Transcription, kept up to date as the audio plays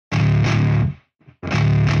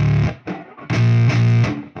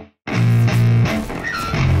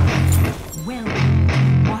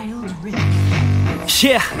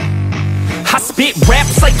Yeah, I spit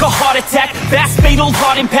raps like a heart attack, fast fatal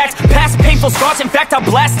heart impact, past painful scars. In fact, I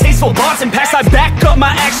blast tasteful bars and packs. I back up my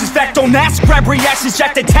actions, fact don't ask, grab reactions,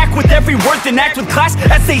 jacked attack with every word, then act with class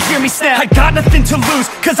as they hear me snap. I got nothing to lose,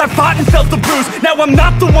 cause I fought and felt the bruise. Now I'm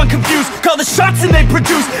not the one confused, call the shots and they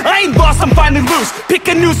produce. I ain't lost, I'm finally loose, pick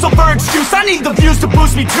a new silver excuse. I need the views to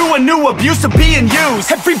boost me to a new abuse of being used.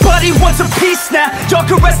 Everybody wants a piece now, y'all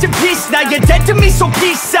can rest in peace now. You're dead to me, so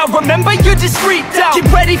peace out, remember you're discreet out. Get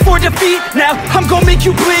ready for defeat now, I'm gonna make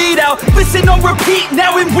you bleed out. Listen on repeat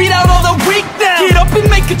now and weed out all the weak now. Get up and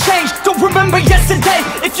make a change, don't remember yesterday.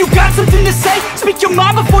 If you got something to say, speak your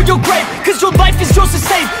mind before your grave, cause your life is yours to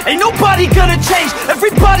save. Ain't nobody gonna change,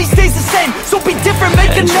 everybody stays the same. So be different,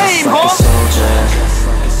 make a name, like a soldier,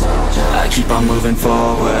 I keep on moving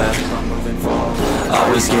forward,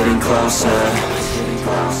 always getting closer,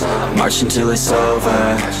 march until it's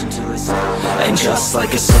over. And just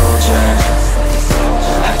like a soldier,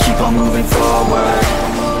 I keep on moving forward,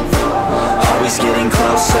 always getting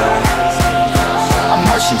closer, I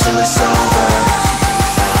march until it's over.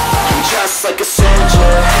 And just like a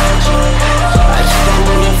soldier, I keep on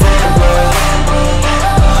moving forward,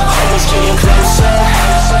 always getting closer,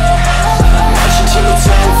 I march until it's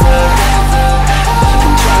over.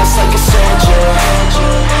 And just like a soldier,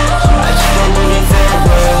 I keep on moving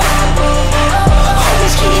forward,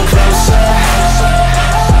 always getting closer,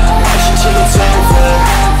 march until it's over.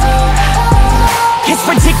 It's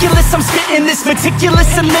ridiculous, I'm spitting this meticulous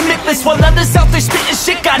and limitless, while others out there spitting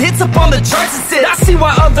shit got hits up on the charts and shit. I see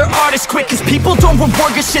why other artists quit, cause people don't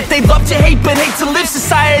reward good shit. They love to hate but hate to live.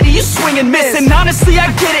 Society, you swing and miss. And honestly, I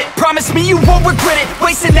get it, promise me you won't regret it.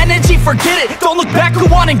 Wasting energy, forget it, don't look back, go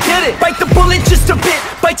on and get it. Bite the bullet just a bit,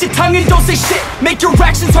 bite your tongue and don't say shit. Make your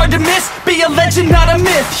actions hard to miss, be a legend, not a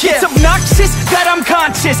myth. Yeah. It's obnoxious that I'm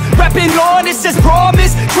conscious, rapping honest as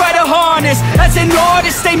promise. Try to harness, as an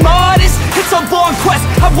artist, stay modest. It's a long quest,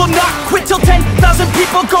 I will not quit till 10,000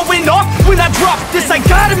 people going off when I drop this. I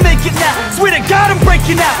gotta make it now, swear to God I'm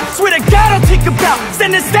breaking out. Swear to God I'll take a bow,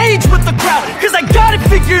 stand the stage with the crowd, cause I got it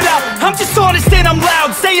figured out. I'm just honest and I'm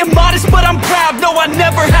loud, saying modest but I'm proud. No, I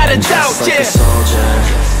never had a doubt, just like a soldier,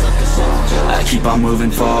 I keep on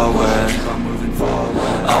moving forward,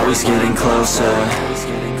 always getting closer,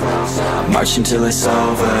 march until it's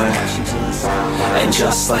over. And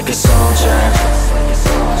just like a soldier,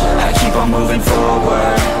 I keep on moving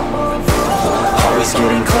forward, always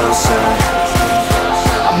getting closer,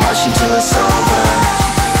 I march until it's over.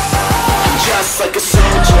 And just like a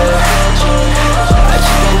soldier, I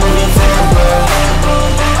keep on moving forward,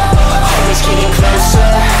 always getting closer,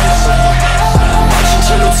 march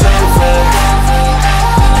until it's over.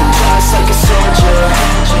 And just like a soldier,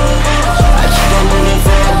 I keep on moving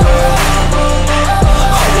forward,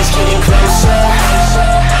 always getting closer,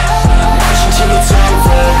 march until it's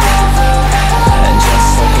over. And just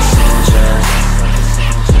like a soldier,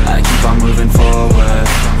 I keep on moving forward,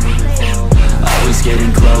 always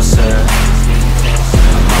getting closer,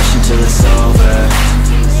 march until it's over.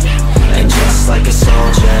 And just like a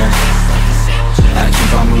soldier, I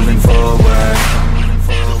keep on moving forward,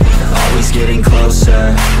 always getting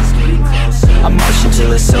closer, I march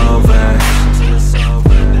until it's over.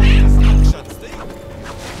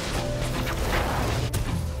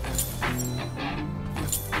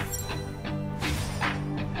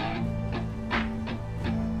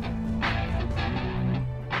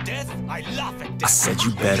 I said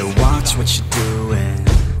you better watch what you're doing,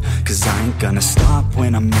 cause I ain't gonna stop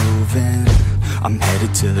when I'm moving. I'm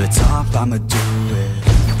headed to the top, I'ma do it.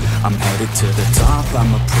 I'm headed to the top,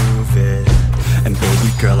 I'ma prove it. And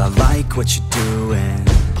baby girl, I like what you're doing.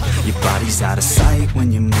 Your body's out of sight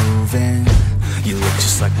when you're moving. You look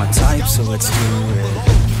just like my type, so let's do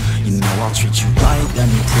it. You know I'll treat you right, let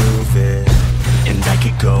me prove it. And I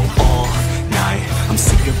could go all night, I'm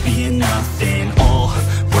sick of being nothing.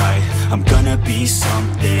 Alright, I'm gonna be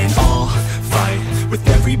something. I'll fight with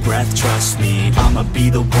every breath, trust me. I'ma be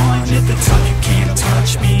the one at the top, you can't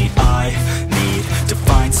touch me. I need to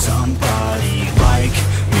find somebody like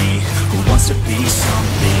me who wants to be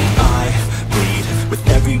something. I bleed with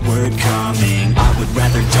every word coming. I would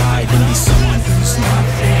rather die than be someone who's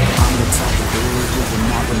nothing. I'm the type of dude who will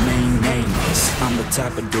not remain nameless. I'm the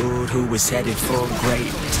type of dude who is headed for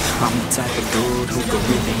greatness. I'm the type of dude who could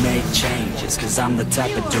really make changes, cause I'm the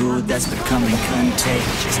type of dude that's becoming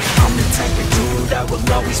contagious. I'm the type of dude that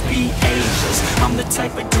will always be ageless. I'm the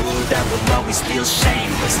type of dude that will always feel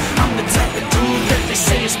shameless. I'm the type of dude that they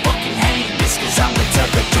say is fucking heinous, cause I'm the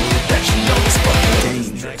type of dude that you know is fucking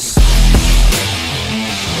dangerous.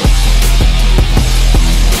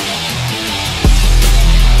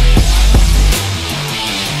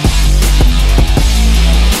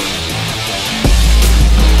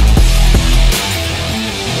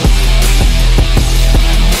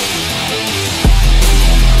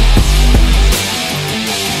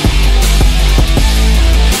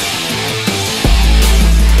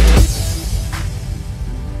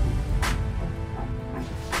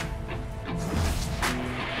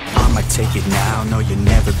 take it now, no you're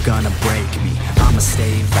never gonna break me. I'ma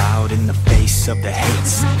stay loud in the face of the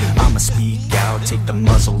hate. I'ma speak out, take the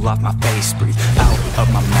muzzle off my face. Breathe out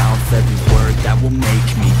of my mouth every word that will make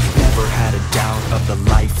me. Never had a doubt of the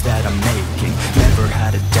life that I'm making. Never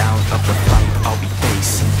had a doubt of the fight I'll be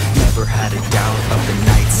facing. Never had a doubt of the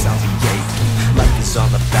nights I'll be aching. Life is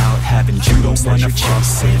all about having dreams that you're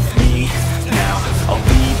chasing. Me now, I'll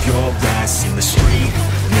leave your ass in the street.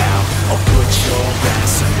 Now, I'll put your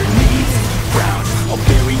ass underneath ground. I'll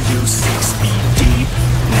bury you 6 feet deep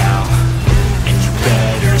now. And you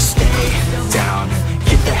better stay down.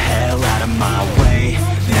 Get the hell out of my way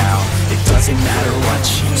now. It doesn't matter what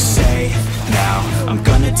you say now. I'm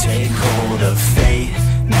gonna take hold of fate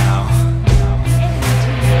now.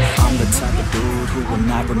 I'm the type of dude who will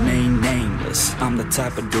not remain nameless. I'm the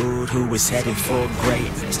type of dude who is headed for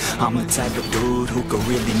greatness. I'm the type of dude who could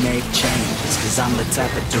really make changes. Cause I'm the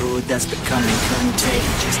type of dude that's becoming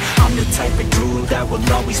contagious. I'm the type of dude that will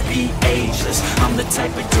always be ageless. I'm the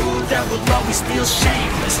type of dude that will always feel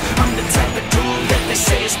shameless. I'm the type of dude that they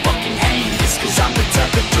say is fucking heinous. Cause I'm the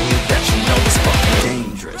type of dude that you know is fucking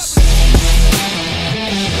dangerous.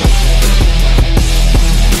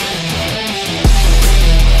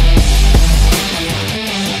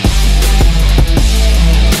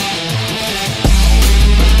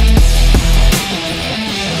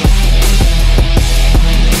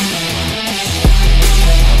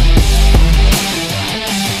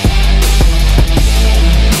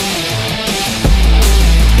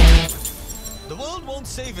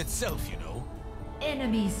 Save itself, you know.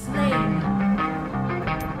 Enemy slain.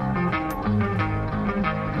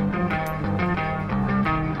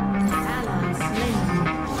 Ally slain.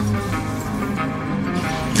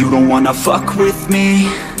 You don't wanna fuck with me.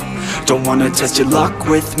 Don't wanna test your luck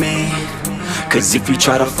with me. Cause if you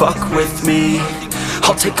try to fuck with me,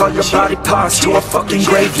 I'll take all your body parts to a fucking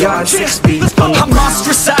graveyard 6 feet underground. I'm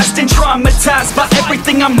ostracized and traumatized by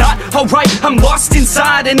everything I'm not alright. I'm lost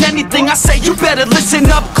inside and anything I say you better listen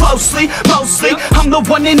up closely. Mostly, I'm the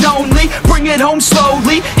one and only. Bring it home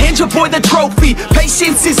slowly. Hand your boy the trophy.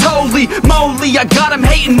 Patience is holy moly. I got him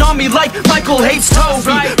hating on me like Michael hates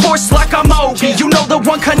Toby. Force like I'm Obi. You know the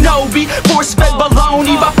one Kenobi. Force fed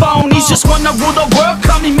baloney by phonies. Just wanna rule the world.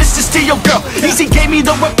 Call me Mr. Steel Girl. Easy gave me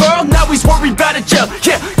the referral. Now he's worried about a jail.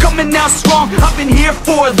 Yeah, coming out strong. I've been here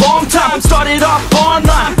for a long time. Started off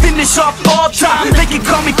online, finish off all time. They can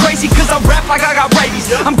call me crazy cause I rap like I got rabies.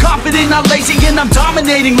 I'm confident, not lazy, and I'm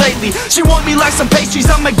dominating lately. She want me like some pastries,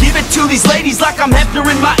 I'ma give it to these ladies like I'm Hefner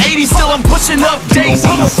in my 80s. Still I'm pushing up daisies.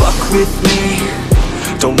 Don't wanna fuck with me.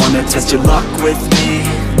 Don't wanna test your luck with me.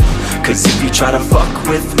 Cause if you try to fuck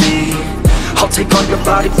with me, I'll take all your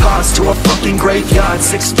body parts to a fucking graveyard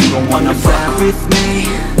 6 feet. Don't wanna fuck with me.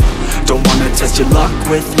 Don't wanna test your luck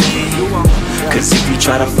with me. Cause if you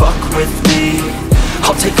try to fuck with me,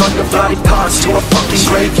 I'll take all your body parts to a fucking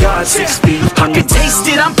graveyard 6 feet. I can taste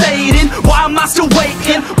it, I'm fading. Why am I still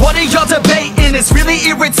waiting? What are y'all debating? It's really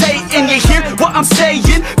irritating. You hear what I'm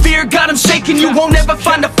saying? Fear got him shaking. You won't ever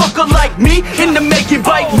find a fucker like me in the making.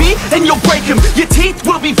 Bite me and you'll break him. Your teeth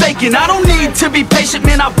will be vacant. I don't need to be patient,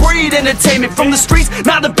 man. I breed entertainment from the streets,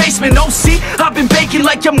 not the basement. Oh, see, I've been baking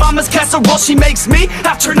like your mama's casserole. She makes me.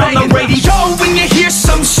 I've turned on the radio when you hear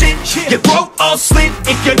some shit. Your throat all slit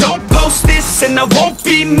if you don't post this, and I won't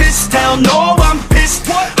be missed. Hell no, I'm pissed.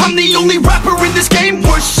 I'm the only rapper in this game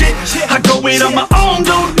worth shit. I go it on my own,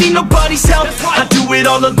 don't need nobody's help. I do it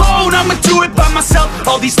all alone, I'ma do it by myself.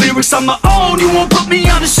 All these lyrics on my own, you won't put me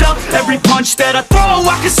on the shelf. Every punch that I throw,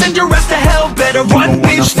 I can send your ass to hell. Better run,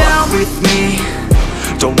 bitch, now. With me,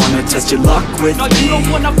 don't wanna test your luck with No, me. you don't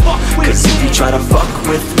wanna fuck with Cause if you try to fuck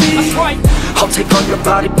with me, That's right. I'll take all your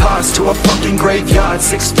body parts to a fucking graveyard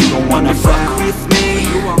 6 feet. Don't wanna fuck with me.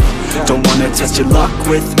 Don't wanna test your luck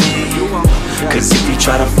with me. Cause if you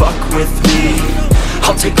try to fuck with me,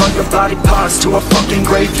 I'll take all your body parts to a fucking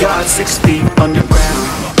graveyard 6 feet underground.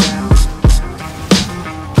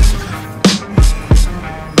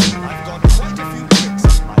 I've got quite a few tricks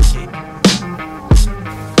up my game.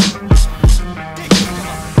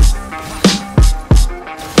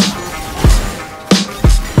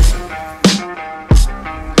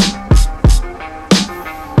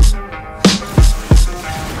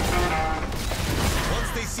 Once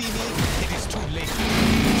they see me, it is too late.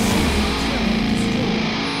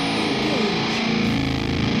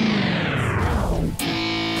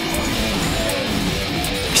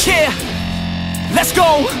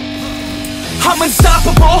 I'm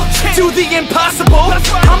unstoppable, do the impossible.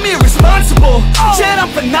 I'm irresponsible, yet I'm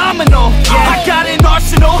phenomenal. I got an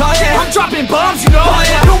arsenal, I'm dropping bombs, you know.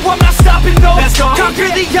 No, I'm not stopping, no. Conquer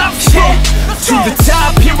the obstacle. To the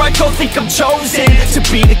top, here I go, think I'm chosen to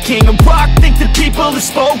be the king of rock, think the people have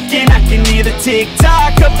spoken. I can hear the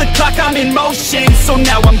tick-tock of the clock, I'm in motion. So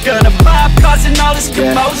now I'm gonna pop, causing all this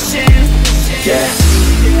commotion. Yeah,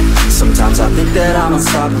 sometimes I think that I'm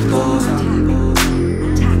unstoppable.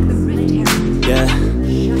 Yeah,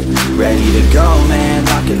 ready to go, man,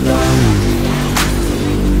 lock it low.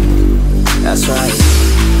 That's right,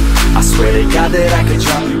 I swear to God that I could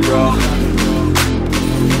drop you, bro.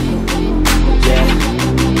 Yeah,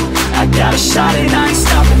 I got a shot and I ain't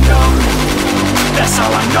stopping, no. That's how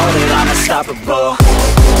I know that I'm unstoppable.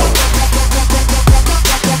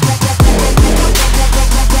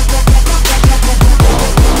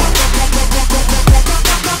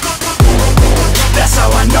 That's how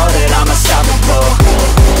I know that I'm unstoppable.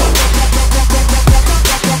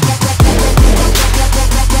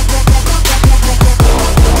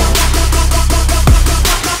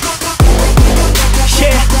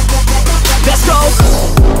 Yeah, let's go.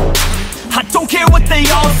 I don't care what they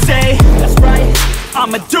all say. That's right,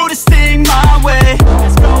 I'ma do this thing my way.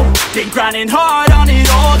 Let's go. Been grinding hard on it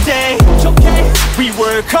all day. Okay, we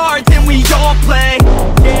work hard, then we all play.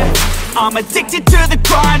 Yeah, I'm addicted to the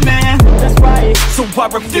grind, man. That's right, so I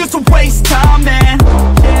refuse to waste time, man.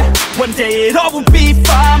 Yeah, one day it all will be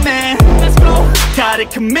fine, man. Let's go. Gotta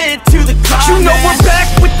commit to the climb. You know we're back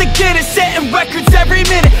with the Guinness, setting records every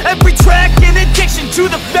minute, every track. In addiction to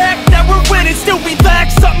the fact that we're winning, still we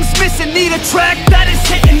lack something's missing. Need a track that is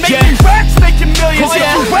hitting, making racks, making millions.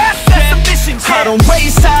 Yeah, that's the mission. I don't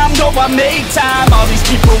waste time, no, I make time. All these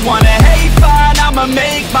people wanna hate, fine, I'ma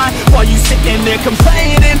make mine. While you sitting there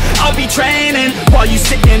complaining, I'll be training. While you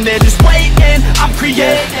sitting there just waiting, I'm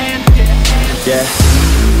creating. Yeah,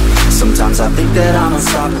 sometimes I think that I'm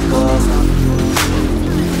unstoppable.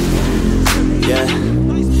 Yeah,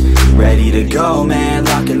 ready to go, man,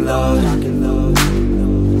 lock and load.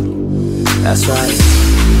 That's right,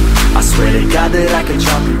 I swear to God that I could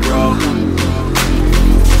drop you, bro.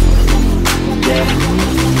 Yeah,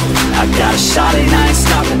 I got a shot and I ain't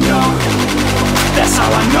stopping, no. That's how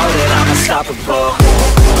I know that I'm unstoppable.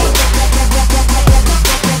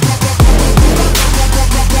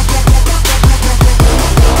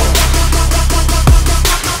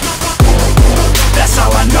 That's how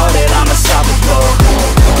I know that I'm unstoppable.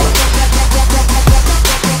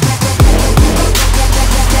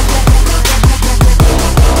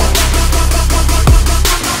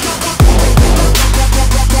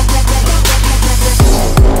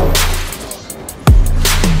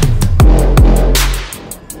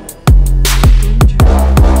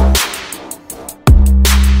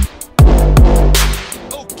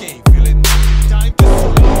 Okay, feeling time to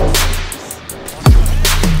solo.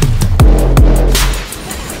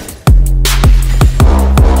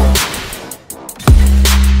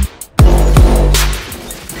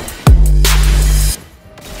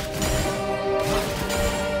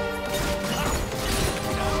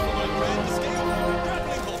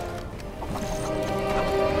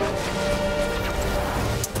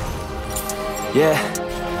 Yeah,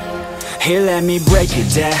 here let me break it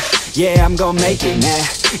down. Yeah, I'm gon' make it now.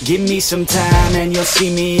 Give me some time and you'll see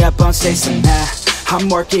me up on stage somehow. I'm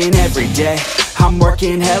working every day, I'm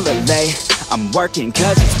working hella late. I'm working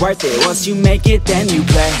cause it's worth it. Once you make it, then you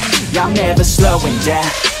play. I'm never slowing down,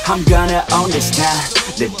 I'm gonna own this town.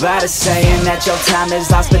 Live by the saying that your time is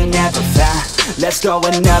lost but never found. Let's go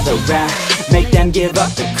another round, make them give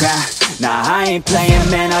up the crown. Nah, I ain't playing,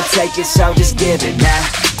 man, I'll take it, so just give it now.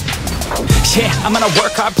 Yeah, I'm gonna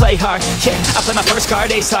work hard, play hard. Yeah, I play my first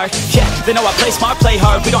card, ace hard. Yeah, they know I play smart, play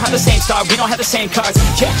hard. We don't have the same star, we don't have the same cards.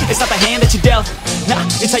 Yeah, it's not the hand that you dealt. Nah,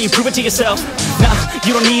 it's how you prove it to yourself. Nah,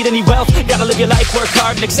 you don't need any wealth. Gotta live your life, work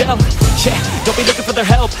hard and excel. Yeah, don't be looking for their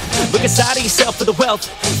help. Look inside of yourself for the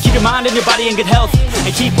wealth. Keep your mind and your body in good health.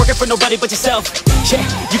 And keep working for nobody but yourself. Yeah,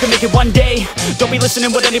 you can make it one day. Don't be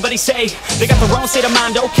listening what anybody say. They got the wrong state of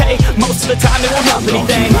mind, okay. Most of the time it won't help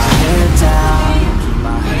anything. Keep my head down, keep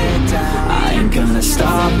my head down. I ain't gonna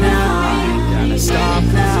stop now, I ain't gonna stop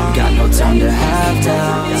now. Got no time to have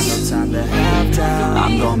doubts, got no time to have doubts.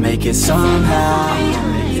 I'm gonna make it somehow, I'm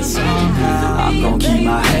gonna make it somehow. I'm gonna keep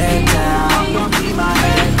my head down, I'm gonna keep my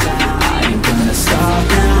head down. I ain't gonna stop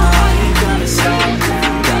now, I ain't gonna stop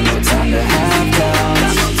now. Got no time to have doubts,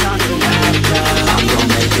 got no time to have doubts. I'm gonna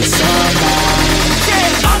make it somehow.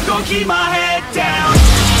 Yeah, I'm gonna keep my head down.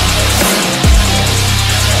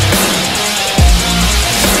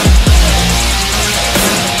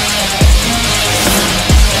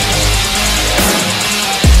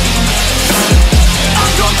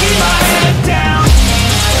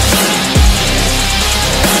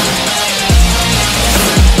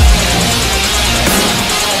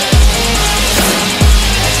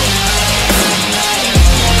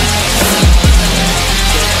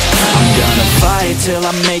 fight till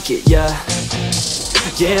I make it, yeah.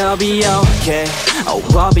 Yeah, I'll be okay, oh,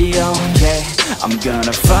 I'll be okay. I'm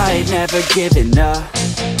gonna fight, never giving up.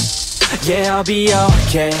 Yeah, I'll be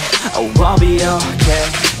okay, oh, I'll be okay.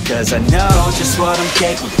 Cause I know just what I'm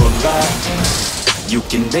capable of. You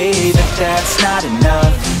can leave if that's not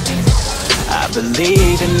enough. I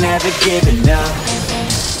believe in never giving up.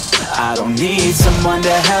 I don't need someone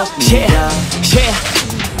to help me up.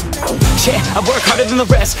 Yeah, I work harder than the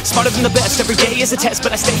rest, smarter than the best. Every day is a test,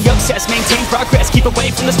 but I stay obsessed. Maintain progress, keep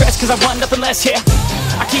away from the stress, cause I want nothing less, yeah.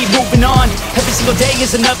 I keep moving on, every single day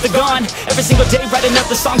is another gone. Every single day write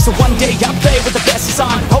another song, so one day I'll play with the best is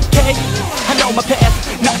on. Okay, I know my path,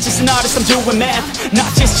 not just an artist, I'm doing math.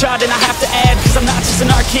 Not just charting, I have to add, cause I'm not just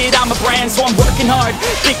an art kid, I'm a brand. So I'm working hard,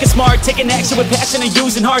 thinking smart, taking action with passion and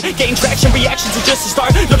using heart. Gain traction, reactions are just a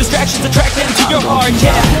start. No distractions, attract them to your heart,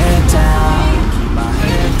 yeah. Head down, keep my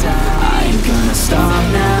head down. I ain't gonna stop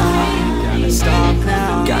now.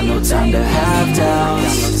 Got no time to have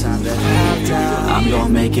doubts. I'm gonna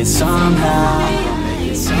make it somehow.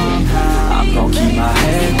 I'm gonna keep my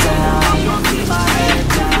head down.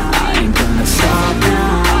 I ain't gonna stop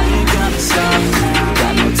now.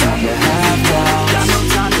 Got no time to have doubts.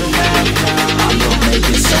 I'm gonna make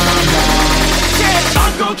it somehow.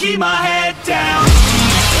 I'm gonna keep my head down.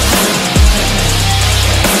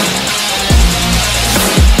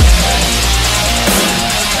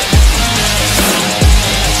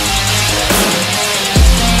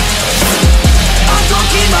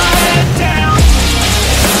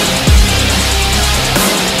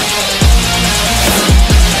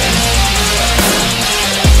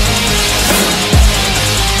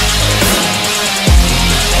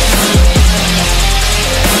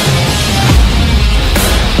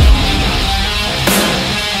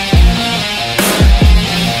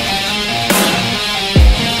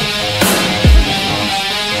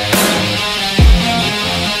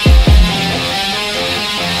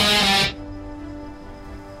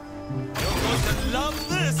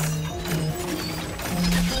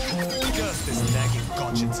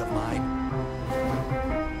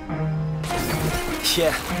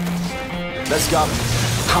 Yeah, let's go.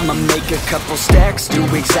 I'ma make a couple stacks, do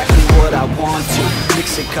exactly what I want to.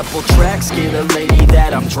 Mix a couple tracks, get a lady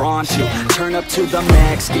that I'm drawn to. Turn up to the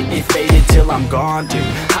max, get it faded till I'm gone, dude.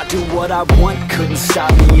 I do what I want, couldn't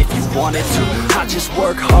stop me if you wanted to. I just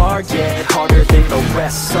work hard, yeah, harder than the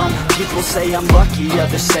rest. Some people say I'm lucky,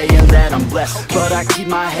 others saying that I'm blessed. But I keep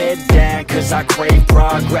my head down, cause I crave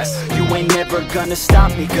progress. You ain't never gonna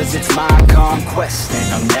stop me, cause it's my conquest.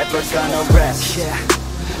 And I'm never gonna rest, yeah.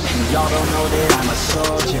 And y'all don't know that I'm a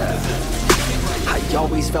soldier. I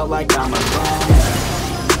always felt like I'm alone,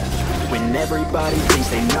 yeah. When everybody thinks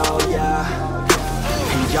they know, yeah.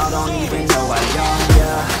 And y'all don't even know I own,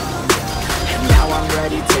 yeah. And now I'm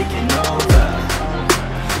ready taking over.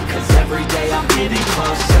 Cause every day I'm getting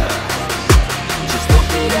closer. Just look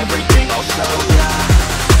at everything I'll show ya.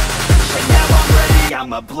 And now I'm ready,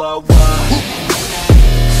 I'ma blow up.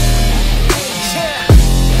 Yeah.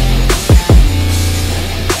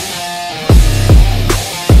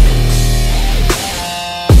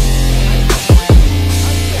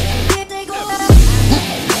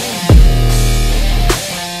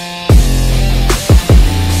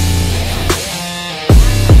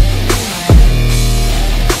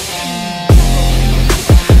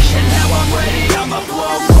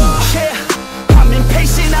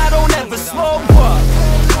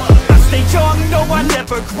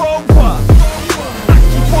 Grow up. I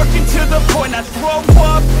keep working to the point I throw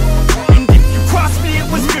up. And if you cross me, it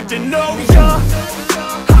was good to know ya.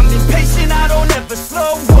 I'm impatient, I don't ever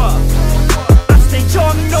slow up. I stay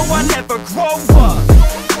young, no, I never grow up.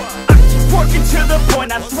 I keep working to the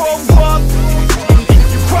point I throw up. And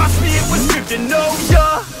if you cross me, it was good to know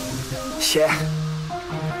ya. Yeah,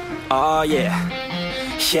 oh yeah,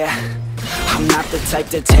 yeah. I'm not the type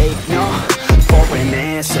to take no for an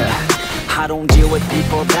answer. I don't deal with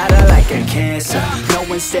people that are like a cancer. No,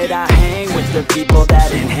 instead I hang with the people that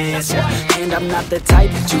enhance ya. And I'm not the type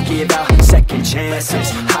to give out second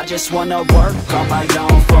chances. I just wanna work on my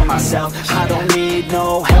own for myself. I don't need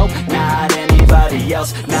no help, not anybody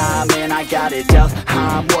else. Nah, man, I got it dealt.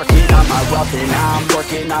 I'm working on my wealth and I'm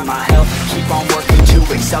working on my health. Keep on working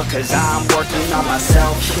to excel, cause I'm working on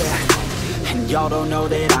myself, yeah. And y'all don't know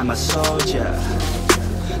that I'm a soldier.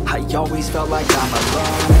 I always felt like I'm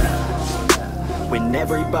alone. When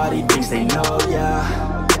everybody thinks they know ya.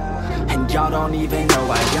 And y'all don't even know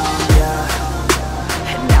I own ya.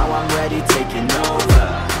 And now I'm ready taking over.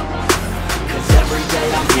 Cause every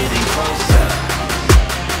day I'm getting closer.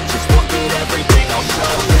 Just look at everything I'll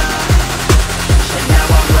show ya. And now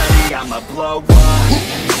I'm ready, I'ma blow up.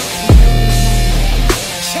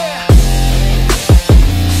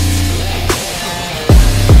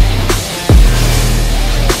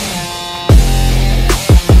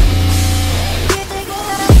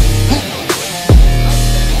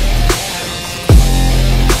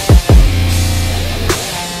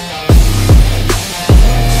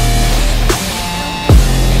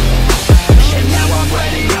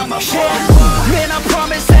 Man, I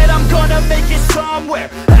promise that I'm gonna make it somewhere.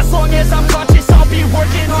 As long as I'm conscious, I'll be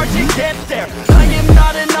working hard to get there. I am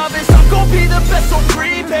not a novice, I'm gonna be the best, so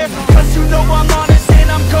prepare. Cause you know I'm honest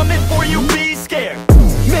and I'm coming for you, be scared.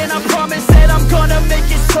 Man, I promise that I'm gonna make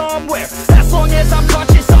it somewhere. As long as I'm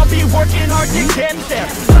conscious, I'll be working hard to get there.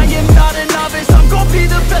 I am not a novice, I'm gonna be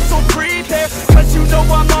the best, so prepare. Cause you know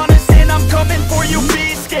I'm honest and I'm coming for you,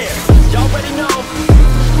 be scared. Y'all already know.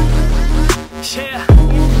 Yeah,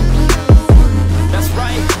 that's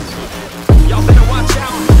right. Y'all better watch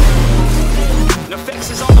out. The effects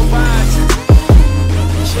is on the rise.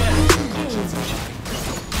 Yeah.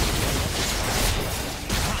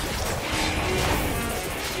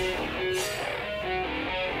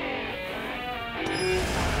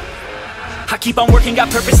 I keep on working,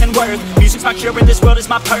 got purpose and worth. Music's my cure and this world is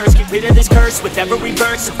my purse. Get rid of this curse with every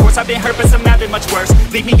verse. Of course I've been hurt but somehow been much worse.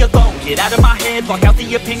 Leave me alone, get out of my head. Block out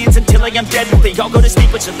the opinions until I am dead. They all go to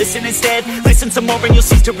sleep but you listen instead. Listen some more and you'll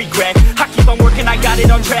cease to regret. I keep on working, I got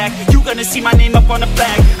it on track. You gonna see my name up on the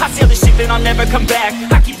flag. I sail this ship and I'll never come back.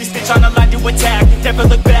 I keep this bitch on the line to attack. Never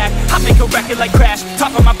look back, I make a record like Crash.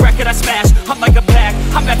 Top of my bracket I smash, I'm like a pack.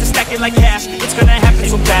 I'm about to stack it like cash. It's gonna happen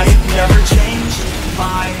so fast. Never changed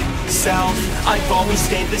myself, I've always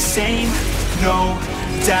stayed the same, no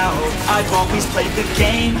doubt. I've always played the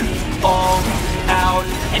game all out,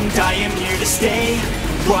 and I am here to stay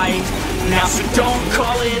right now. So don't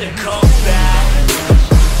call it a comeback.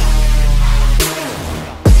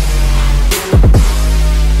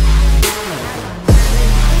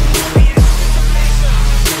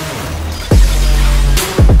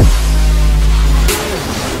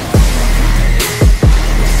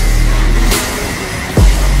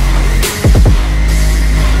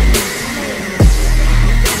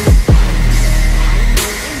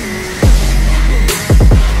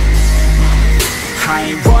 I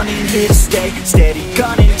ain't running here to stay, steady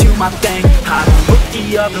gunning do my thing. I don't look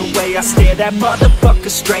the other way, I stare that motherfucker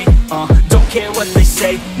straight. Don't care what they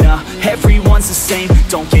say, nah, everyone's the same.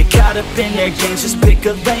 Don't get caught up in their games, just pick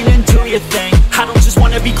a lane and do your thing. I don't just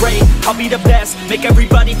wanna be great, I'll be the best. Make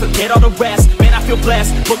everybody forget all the rest. Man, I feel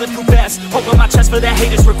blessed, bulletproof vest over my chest for the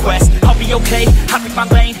haters' request. I'll be okay, I pick my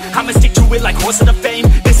lane, I'ma stick to it like horse of the fame.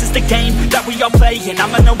 This is the game that we all play, and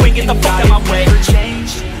I'm gonna win, get the fuck out my way.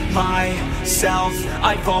 Changed myself,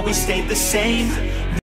 I've always stayed the same,